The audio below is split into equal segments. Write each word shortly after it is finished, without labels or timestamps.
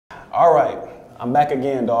All right, I'm back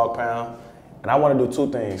again, Dog Pound, and I want to do two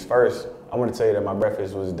things. First, I want to tell you that my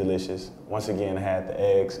breakfast was delicious. Once again, I had the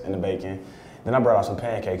eggs and the bacon. Then I brought out some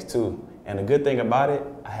pancakes too. And the good thing about it,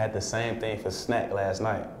 I had the same thing for snack last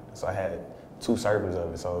night. So I had 2 servings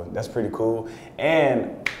of it, so that's pretty cool.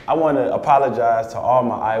 And I want to apologize to all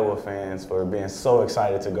my Iowa fans for being so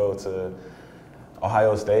excited to go to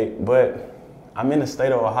Ohio State, but I'm in the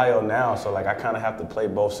state of Ohio now, so like I kind of have to play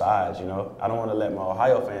both sides, you know? I don't want to let my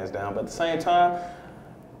Ohio fans down, but at the same time,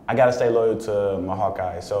 I got to stay loyal to my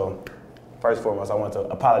Hawkeyes. So first and foremost, I want to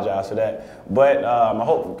apologize for that. But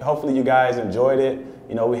hopefully you guys enjoyed it.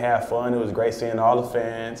 You know, we had fun. It was great seeing all the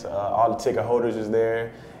fans. All the ticket holders was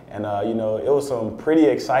there. And, you know, it was some pretty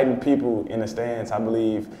exciting people in the stands. I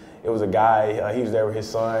believe it was a guy, he was there with his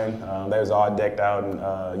son. They was all decked out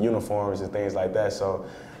in uniforms and things like that. So,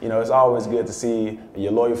 you know, it's always good to see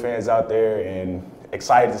your loyal fans out there and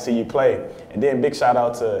excited to see you play. And then big shout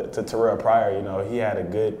out to Terrell Pryor. You know, he had a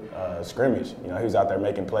good scrimmage. You know, he was out there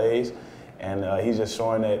making plays. And he's just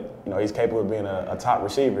showing that, you know, he's capable of being a top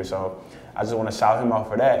receiver. So I just want to shout him out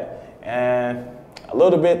for that. And a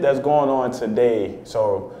little bit that's going on today.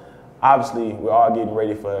 So obviously we're all getting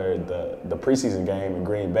ready for the preseason game in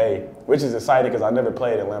Green Bay, which is exciting because I never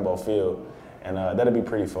played at Lambeau Field. And that'll be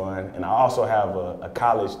pretty fun. And I also have a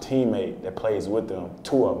college teammate that plays with them,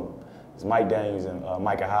 2 of them. It's Mike Daniels and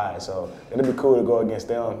Micah Hyde. So it'll be cool to go against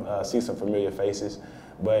them, see some familiar faces.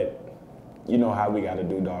 But you know how we got to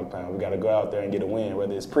do, Dog Pound. We got to go out there and get a win,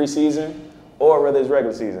 whether it's preseason or whether it's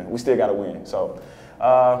regular season. We still got to win. So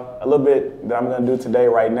a little bit that I'm going to do today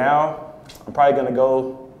right now, I'm probably going to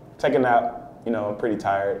go take a nap. You know, I'm pretty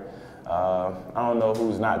tired. I don't know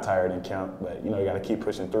who's not tired in camp, but, you know, you got to keep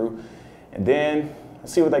pushing through. And then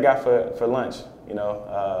see what they got for lunch, you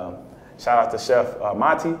know. Shout out to Chef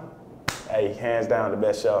Monty. Hey, hands down the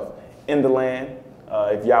best chef in the land.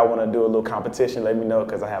 If y'all want to do a little competition, let me know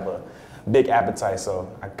because I have a big appetite, so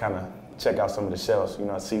I kind of check out some of the chefs, you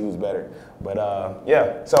know, see who's better. But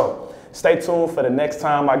yeah, so stay tuned for the next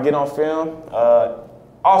time I get on film.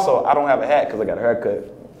 Also, I don't have a hat because I got a haircut.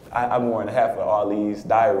 I'm wearing a hat for all these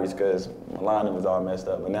diaries because my lining was all messed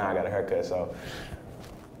up, but now I got a haircut, so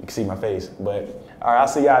you can see my face. But all right, I'll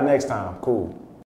see y'all next time. Cool.